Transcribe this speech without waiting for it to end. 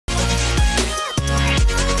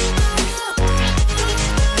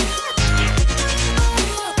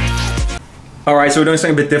All right, so we're doing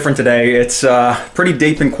something a bit different today. It's pretty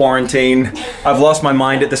deep in quarantine. I've lost my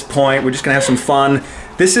mind at this point. We're just gonna have some fun.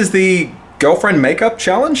 This is the girlfriend makeup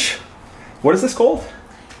challenge. What is this called?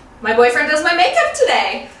 My boyfriend does my makeup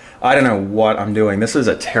today. I don't know what I'm doing. This is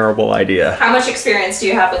a terrible idea. How much experience do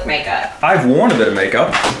you have with makeup? I've worn a bit of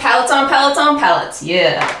makeup. Palettes on palettes on palettes,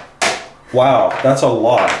 yeah. Wow, that's a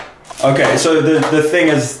lot. Okay, so the thing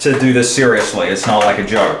is to do this seriously. It's not like a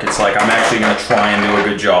joke. It's like I'm actually gonna try and do a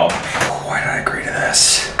good job. Why did I agree to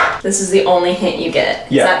this? This is the only hint you get.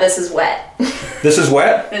 Yeah. Is that this is wet. This is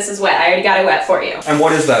wet? This is wet. I already got it wet for you. And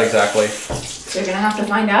what is that exactly? So you're gonna have to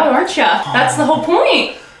find out, aren't you? That's the whole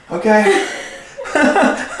point. Okay.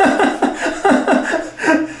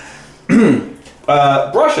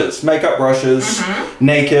 Brushes, makeup brushes,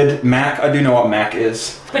 naked, MAC. I do know what MAC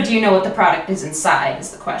is. But do you know what the product is inside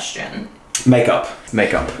is the question. Makeup.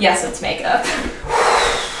 Makeup. Yes, it's makeup.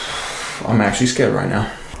 I'm actually scared right now.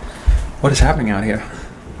 What is happening out here?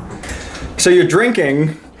 So you're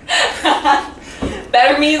drinking.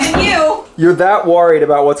 Better me than you. You're that worried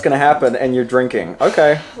about what's gonna happen and you're drinking.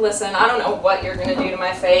 Okay. Listen, I don't know what you're gonna do to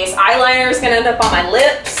my face. Eyeliner is gonna end up on my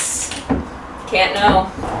lips. Can't know.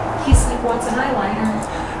 He's like, what's an eyeliner?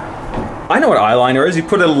 I know what eyeliner is. You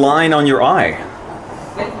put a line on your eye.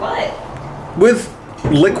 With what? With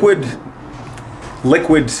liquid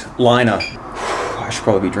liner. I should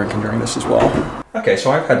probably be drinking during this as well. Okay,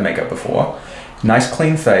 so I've had makeup before. Nice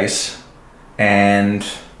clean face and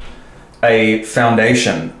a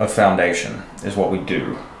foundation of foundation is what we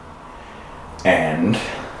do. And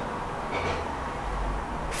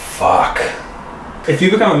fuck. If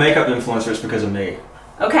you become a makeup influencer, it's because of me.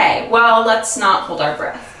 Okay, well, let's not hold our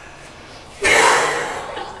breath.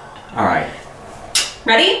 All right.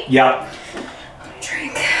 Ready? Yep.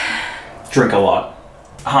 Drink. Drink a lot.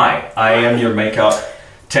 Hi, I am your makeup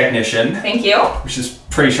technician. Thank you. Which is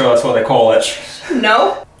pretty sure that's what they call it.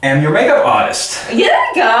 No. And your makeup artist. Yeah, there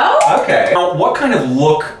you go. Okay. Now, what kind of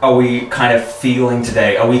look are we kind of feeling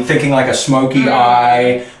today? Are we thinking like a smoky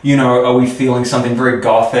eye? You know, are we feeling something very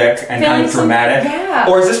gothic and kind of dramatic? Yeah.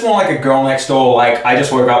 Or is this more like a girl next door, like, I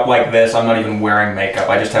just woke up like this, I'm not even wearing makeup,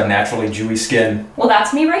 I just have naturally dewy skin? Well,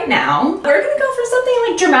 that's me right now. We're gonna go for something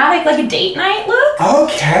like dramatic, like a date night look.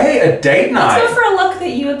 Okay, a date night. Let's go for a look that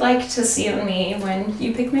you would like to see in me when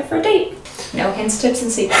you pick me up for a date. No hints, tips,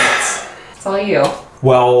 and secrets. It's all you.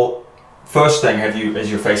 Well, first thing, is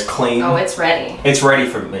your face clean? Oh, it's ready. It's ready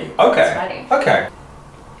for me. Okay. It's ready. Okay.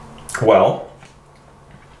 Well,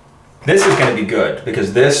 this is going to be good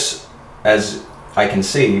because this, as I can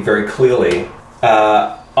see very clearly,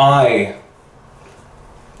 eye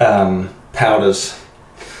powders.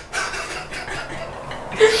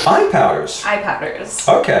 Eye powders. Eye powders.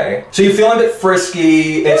 Okay. So you're feeling a bit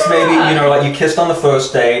frisky. It's maybe, you know, like you kissed on the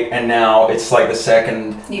first date and now it's like the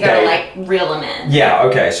second You gotta date. like reel them in. Yeah,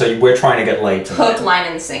 okay. So we're trying to get laid tonight. Hook, line,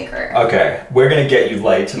 and sinker. Okay. We're going to get you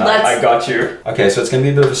laid tonight. I got you. Okay, so it's going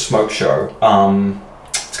to be a bit of a smoke show.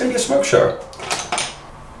 It's going to be a smoke show.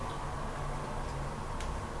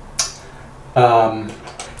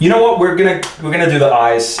 You know what? We're gonna do the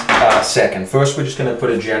eyes second. First, we're just gonna put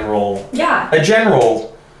a general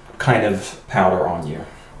kind of powder on you.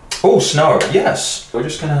 Oh, snow! Yes. We're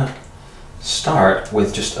just gonna start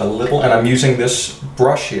with just a little, and I'm using this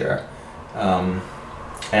brush here, and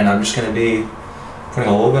I'm just gonna be putting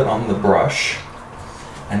a little bit on the brush,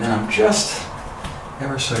 and then I'm just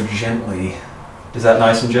ever so gently. Is that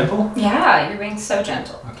nice and gentle? Yeah, you're being so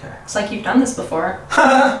gentle. Okay. It's like you've done this before.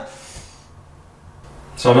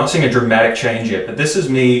 So I'm not seeing a dramatic change yet, but this is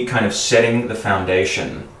me kind of setting the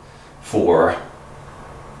foundation for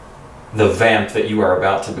the vamp that you are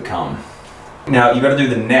about to become. Now, you got to do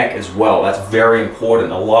the neck as well. That's very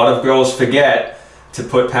important. A lot of girls forget to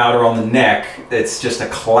put powder on the neck. It's just a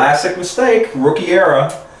classic mistake, rookie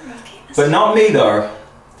era. But not me though.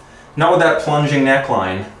 Not with that plunging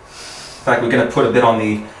neckline. In fact, we're going to put a bit on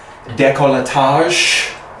the décolletage.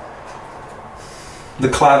 The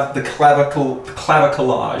clavicellage.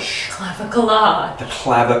 Clavicellage. The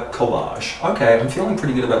clavicellage. Okay, I'm feeling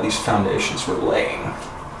pretty good about these foundations we're laying.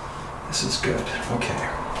 This is good. Okay.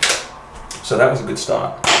 So that was a good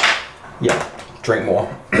start. Yeah, drink more.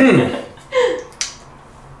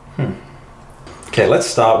 Okay, let's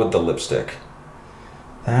start with the lipstick.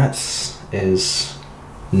 That is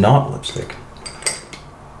not lipstick.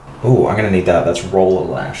 Oh, I'm gonna need that. That's roller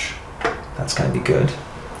lash. That's gonna be good.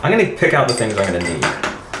 I'm gonna pick out the things I'm gonna need.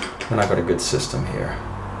 And I've got a good system here.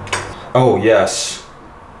 Oh yes.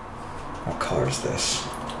 What color is this?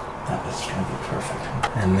 That is gonna be perfect.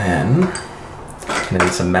 And then I'm gonna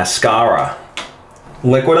need some mascara.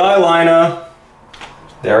 Liquid eyeliner.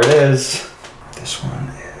 There it is. This one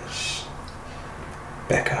is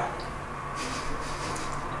Becca.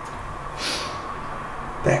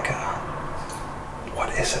 Becca. What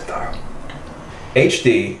is it though?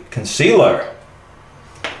 HD concealer.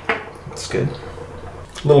 That's good.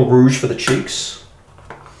 A little rouge for the cheeks.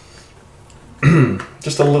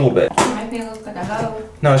 Just a little bit. It might be look like a hoe.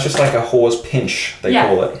 No, it's just like a whore's pinch, they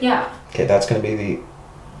call it. Yeah. Okay, that's going to be the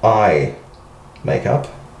eye makeup.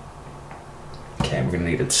 Okay, we're going to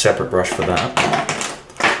need a separate brush for that.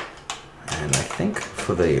 And I think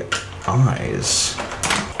for the eyes,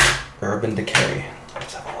 Urban Decay.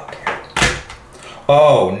 Let's have a look here.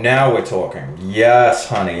 Oh, now we're talking. Yes,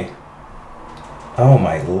 honey. Oh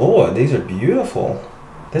my lord, these are beautiful.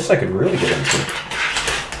 This I could really get into.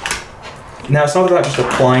 Now, it's not about just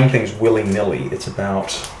applying things willy-nilly. It's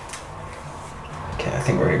about... Okay, I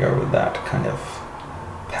think we're going to go with that kind of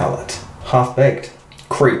palette. Half-baked.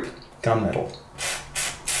 Creep. Gunmetal.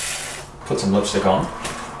 Put some lipstick on.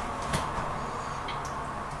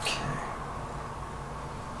 Okay.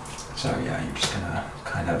 So yeah, you're just going to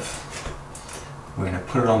kind of... We're going to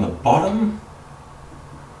put it on the bottom.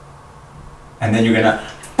 And then you're going to...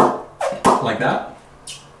 Like that.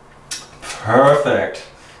 Perfect.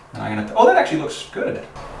 And I'm gonna, oh, that actually looks good.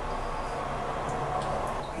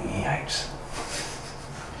 Yikes.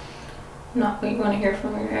 Not what you want to hear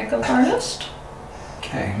from your makeup artist.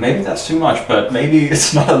 Okay, maybe that's too much, but maybe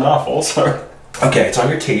it's not enough also. Okay, it's on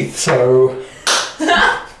your teeth, so...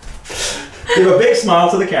 Give a big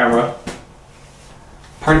smile to the camera.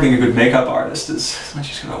 Part of being a good makeup artist is I'm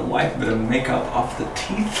just gonna wipe a bit of makeup off the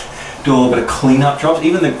teeth, do a little bit of cleanup drops,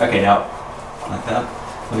 even the, okay, now, like that.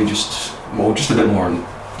 Let me just, well, just a bit more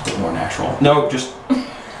natural. No, just...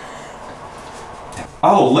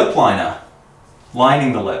 Oh, lip liner.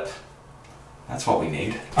 Lining the lip. That's what we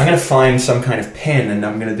need. I'm gonna find some kind of pen and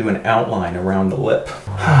I'm gonna do an outline around the lip.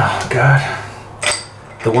 Oh, God.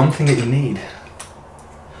 The one thing that you need.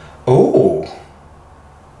 Oh.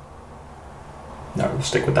 No, we'll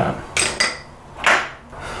stick with that.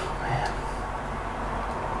 Oh, man.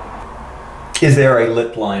 Is there a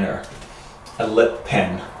lip liner? A lip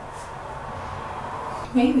pen?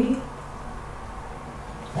 Maybe.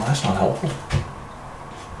 Well, that's not helpful.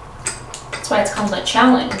 That's why it's called a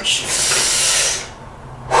challenge.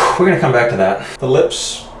 We're going to come back to that. The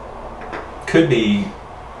lips could be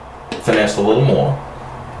finessed a little more,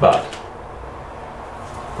 but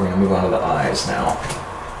we're going to move on to the eyes now.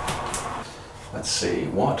 Let's see,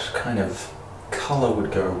 what kind of color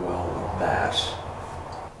would go well with that?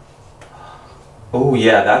 Oh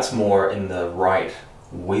yeah, that's more in the right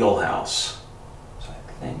wheelhouse.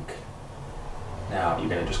 Think. Now you're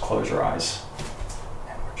going to just close your eyes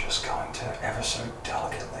and we're just going to ever so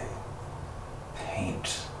delicately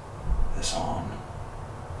paint this on.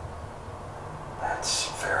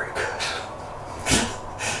 That's very good.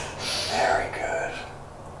 Very good.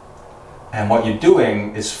 And what you're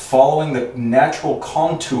doing is following the natural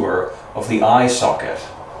contour of the eye socket.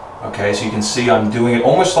 Okay, so you can see I'm doing it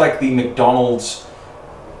almost like the McDonald's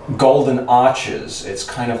golden arches. It's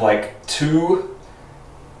kind of like two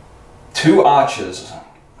arches.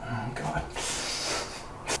 Oh God.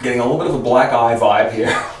 Getting a little bit of a black eye vibe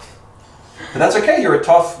here. But that's okay, you're a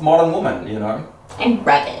tough modern woman, you know. I'm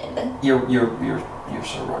rugged. You're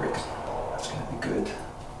so rugged. That's gonna be good.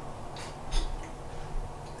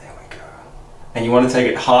 There we go. And you want to take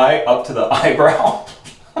it high up to the eyebrow.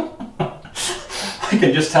 I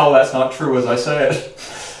can just tell that's not true as I say it.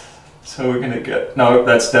 So we're gonna get, no,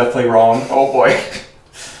 that's definitely wrong. Oh boy.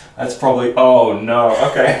 That's probably, oh no,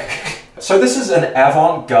 okay. So this is an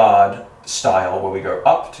avant-garde style where we go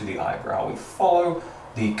up to the eyebrow. We follow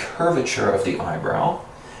the curvature of the eyebrow.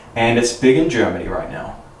 And it's big in Germany right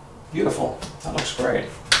now. Beautiful. That looks great.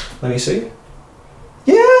 Let me see.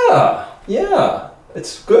 Yeah, yeah,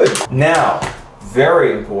 it's good. Now,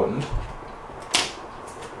 very important,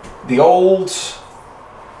 the old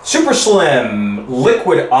super slim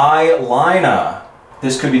liquid eyeliner.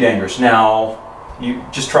 This could be dangerous. Now, you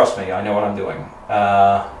just trust me, I know what I'm doing.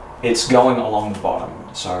 It's going along the bottom,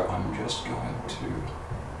 so I'm just going to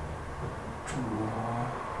draw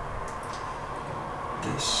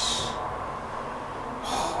this.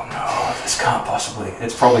 Oh no, this can't possibly.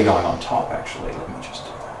 It's probably going on top actually. Let me just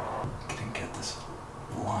do that. Can get this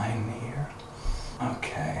line here.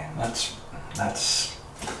 Okay, that's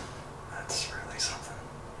really something.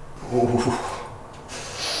 Ooh.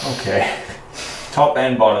 Okay. Top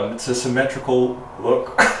and bottom. It's a symmetrical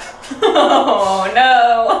look. Oh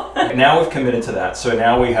no! Now we've committed to that, so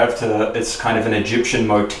now we have to, it's kind of an Egyptian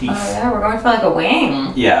motif. Oh yeah, we're going for like a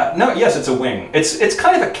wing. Yeah, no, yes, it's a wing. It's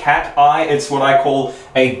kind of a cat eye. It's what I call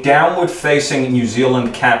a downward facing New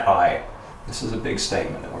Zealand cat eye. This is a big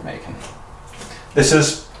statement that we're making. This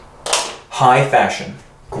is high fashion.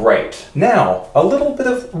 Great. Now, a little bit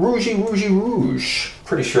of rouge.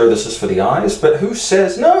 Pretty sure this is for the eyes, but who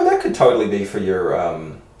says, no, that could totally be for your,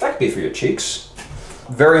 that could be for your cheeks.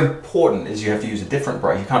 Very important is you have to use a different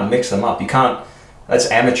brush. You can't mix them up. You can't,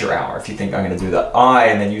 that's amateur hour if you think I'm going to do the eye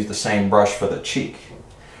and then use the same brush for the cheek.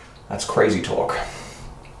 That's crazy talk.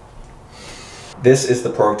 This is the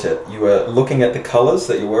pro tip. You are looking at the colors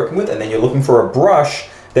that you're working with, and then you're looking for a brush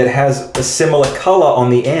that has a similar color on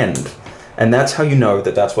the end. And that's how you know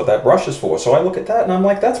that that's what that brush is for. So I look at that and I'm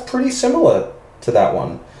like, that's pretty similar to that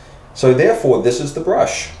one. So therefore, this is the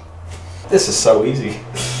brush. This is so easy.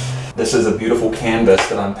 This is a beautiful canvas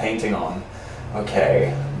that I'm painting on.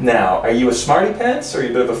 Okay, now, are you a smarty pants or are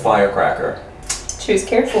you a bit of a firecracker? Choose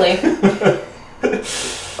carefully.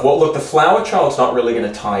 Well, look, the flower child's not really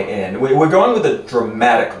going to tie in. We're going with a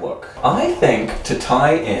dramatic look. I think to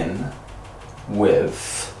tie in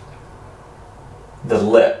with the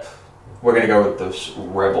lip, we're going to go with this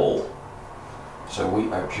rebel. So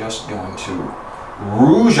we are just going to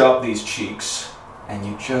rouge up these cheeks, and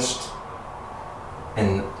you just,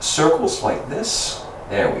 in circles like this,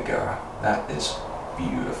 there we go. That is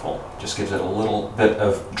beautiful. Just gives it a little bit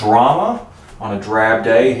of drama on a drab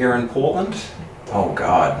day here in Portland. Oh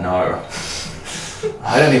God, no.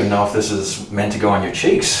 I don't even know if this is meant to go on your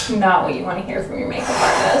cheeks. Not what you want to hear from your makeup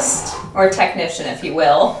artist. Or technician, if you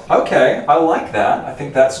will. Okay, I like that. I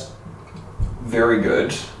think that's very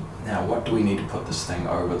good. Now, what do we need to put this thing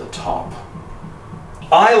over the top?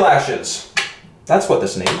 Eyelashes! That's what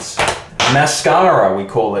this needs. Mascara, we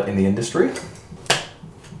call it in the industry. I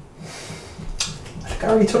think I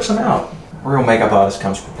already took some out. A real makeup artist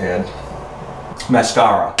comes prepared.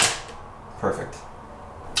 Mascara. Perfect.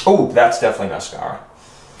 Oh, that's definitely mascara.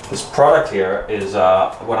 This product here is,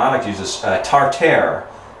 what I like to use is Tartare.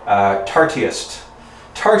 Tartiest.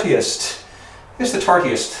 It's the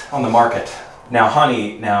tartiest on the market. Now,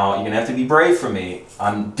 honey, now you're gonna have to be brave for me.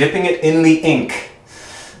 I'm dipping it in the ink.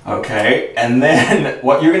 Okay, and then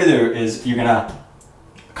what you're gonna do is you're gonna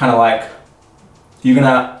kind of like, you're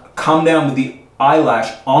gonna come down with the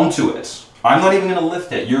eyelash onto it. I'm not even gonna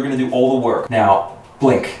lift it. You're gonna do all the work. Now,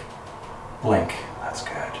 blink. Blink. That's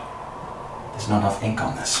good. There's not enough ink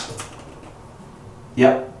on this.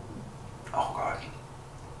 Yep. Oh God.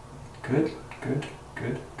 Good, good,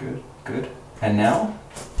 good, good, good. And now,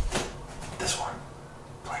 this one.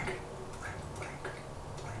 Blink. Blink, blink,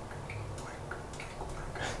 blink, blink.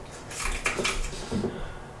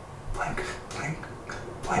 Blink, blink,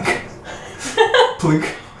 blink. Blink.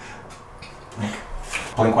 Blink.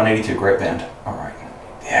 Blink 182, great band. All right.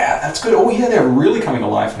 Yeah, that's good. Oh yeah, they're really coming to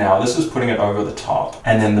life now. This is putting it over the top.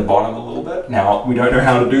 And then the bottom a little bit. Now, we don't know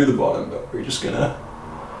how to do the bottom, but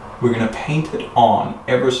we're gonna paint it on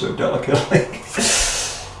ever so delicately.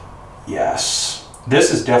 Yes.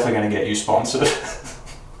 This is definitely gonna get you sponsored.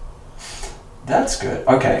 That's good.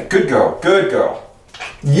 Okay, good girl, good girl.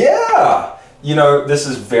 Yeah! You know, this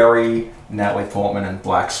is very Natalie Portman and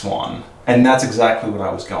Black Swan. And that's exactly what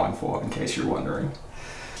I was going for, in case you're wondering.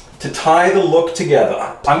 To tie the look together,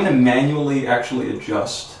 I'm going to manually actually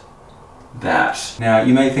adjust that. Now,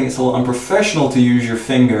 you may think it's a little unprofessional to use your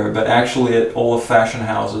finger, but actually at all the fashion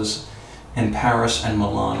houses in Paris and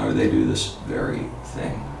Milano, they do this very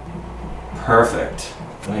thing. Perfect.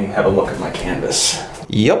 Let me have a look at my canvas.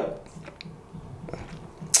 Yep.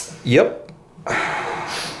 Yep.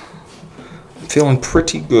 Feeling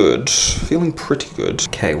pretty good. Feeling pretty good.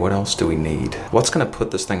 Okay, what else do we need? What's gonna put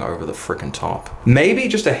this thing over the frickin' top? Maybe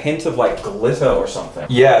just a hint of like glitter or something.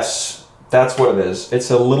 Yes, that's what it is. It's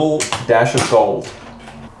a little dash of gold.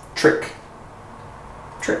 Trick.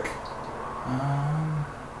 Trick.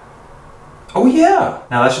 Oh yeah!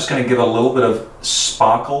 Now that's just gonna give a little bit of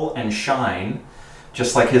sparkle and shine,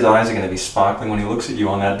 just like his eyes are gonna be sparkling when he looks at you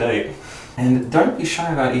on that date. And don't be shy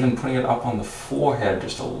about even putting it up on the forehead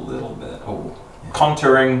just a little bit. Oh, yeah.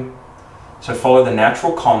 Contouring. So follow the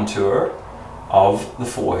natural contour of the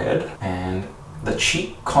forehead and the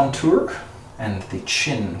cheek contour and the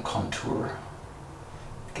chin contour.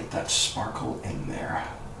 Get that sparkle in there.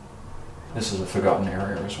 This is a forgotten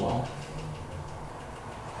area as well.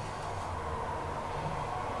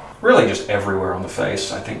 Really just everywhere on the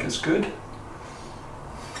face I think is good.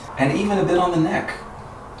 And even a bit on the neck.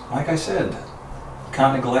 Like I said,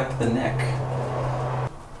 can't neglect the neck.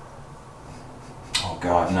 Oh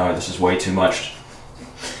God, no, this is way too much.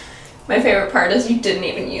 My favorite part is you didn't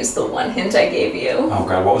even use the one hint I gave you. Oh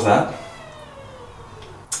God, what was that?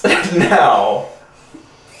 Now.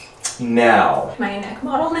 Am I a neck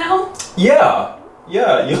model now? Yeah,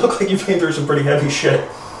 you look like you've been through some pretty heavy shit.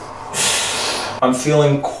 I'm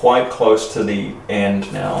feeling quite close to the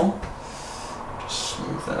end now.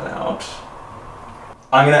 smooth that out.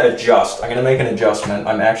 I'm gonna adjust. I'm gonna make an adjustment.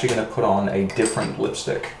 I'm actually gonna put on a different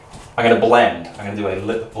lipstick. I'm gonna blend. I'm gonna do a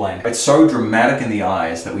lip blend. It's so dramatic in the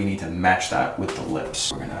eyes that we need to match that with the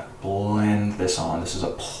lips. We're gonna blend this on. This is a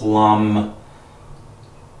plummy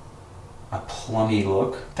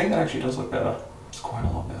look. I think that actually does look better. It's quite a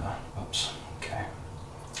lot better. Oops. Okay.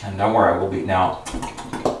 And don't worry, we'll be now.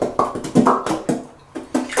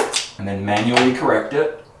 And then manually correct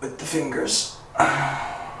it with the fingers.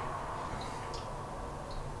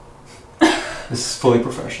 This is fully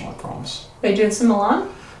professional, I promise. Are you doing some Milan?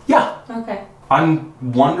 Yeah. Okay. I'm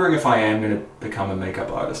wondering if I am going to become a makeup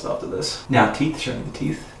artist after this. Now, teeth, show me the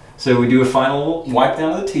teeth. So we do a final wipe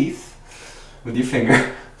down of the teeth with your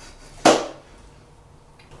finger.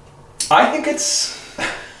 I think it's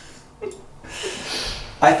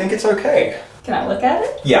okay. Can I look at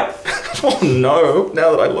it? Yeah. Oh no,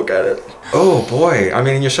 now that I look at it. Oh boy, I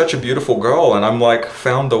mean, you're such a beautiful girl, and I'm like,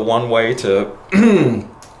 found the one way to...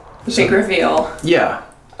 Big reveal. Yeah.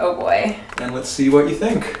 Oh boy. And let's see what you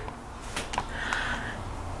think.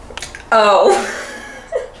 Oh.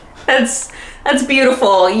 That's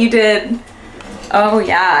beautiful. You did... Oh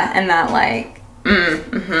yeah, and that like...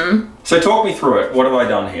 So talk me through it. What have I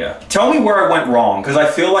done here? Tell me where I went wrong, because I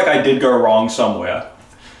feel like I did go wrong somewhere.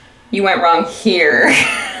 You went wrong here.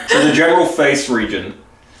 So the general face region.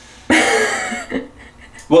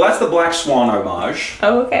 Well, that's the Black Swan homage.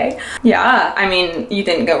 Oh, okay. Yeah, I mean, you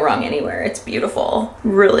didn't go wrong anywhere. It's beautiful.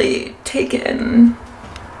 Really taken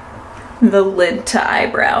the lid to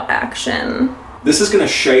eyebrow action. This is gonna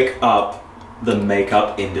shake up the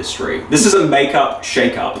makeup industry. This is a makeup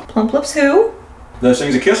shake-up. Plump lips who? Those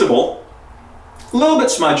things are kissable. A little bit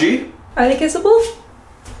smudgy. Are they kissable?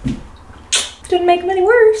 Didn't make them any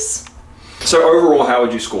worse. So overall, how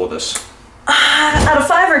would you score this? Out of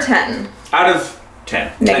 5 or 10? Out of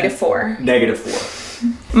 10. -4.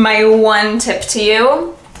 -4. My one tip to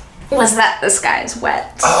you was that this guy's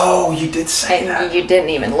wet. Oh, you did say that. And you didn't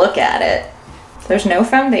even look at it. There's no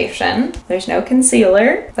foundation. There's no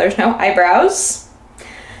concealer. There's no eyebrows.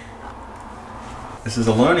 This is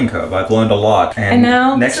a learning curve. I've learned a lot. And I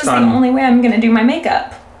know. Next this is time, the only way I'm gonna do my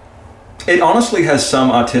makeup. It honestly has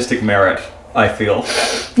some artistic merit, I feel.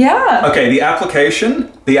 Yeah. Okay, the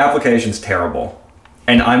application's terrible.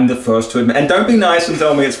 And I'm the first to admit, and don't be nice and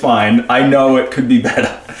tell me it's fine. I know it could be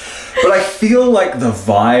better. But I feel like the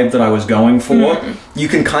vibe that I was going for, you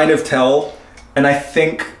can kind of tell, and I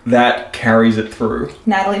think that carries it through.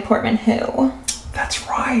 Natalie Portman who? That's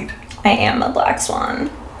right. I am the Black Swan.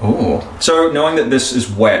 Oh. So knowing that this is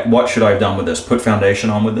wet, what should I have done with this? Put foundation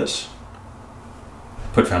on with this?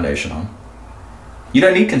 Put foundation on. You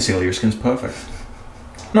don't need concealer, your skin's perfect.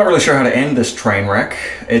 I'm not really sure how to end this train wreck.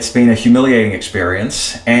 It's been a humiliating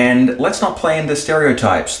experience, and let's not play into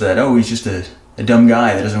stereotypes that, oh, he's just a dumb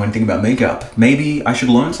guy that doesn't know anything about makeup. Maybe I should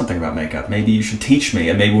learn something about makeup. Maybe you should teach me,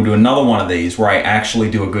 and maybe we'll do another one of these where I actually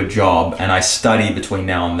do a good job and I study between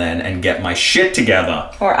now and then and get my shit together.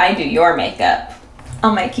 Or I do your makeup.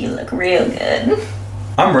 I'll make you look real good.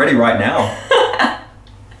 I'm ready right now.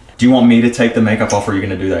 Do you want me to take the makeup off, or are you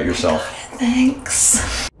gonna do that yourself?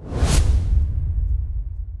 Thanks.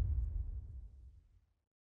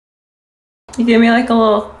 You give me like a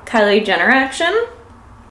little Kylie Jenner action?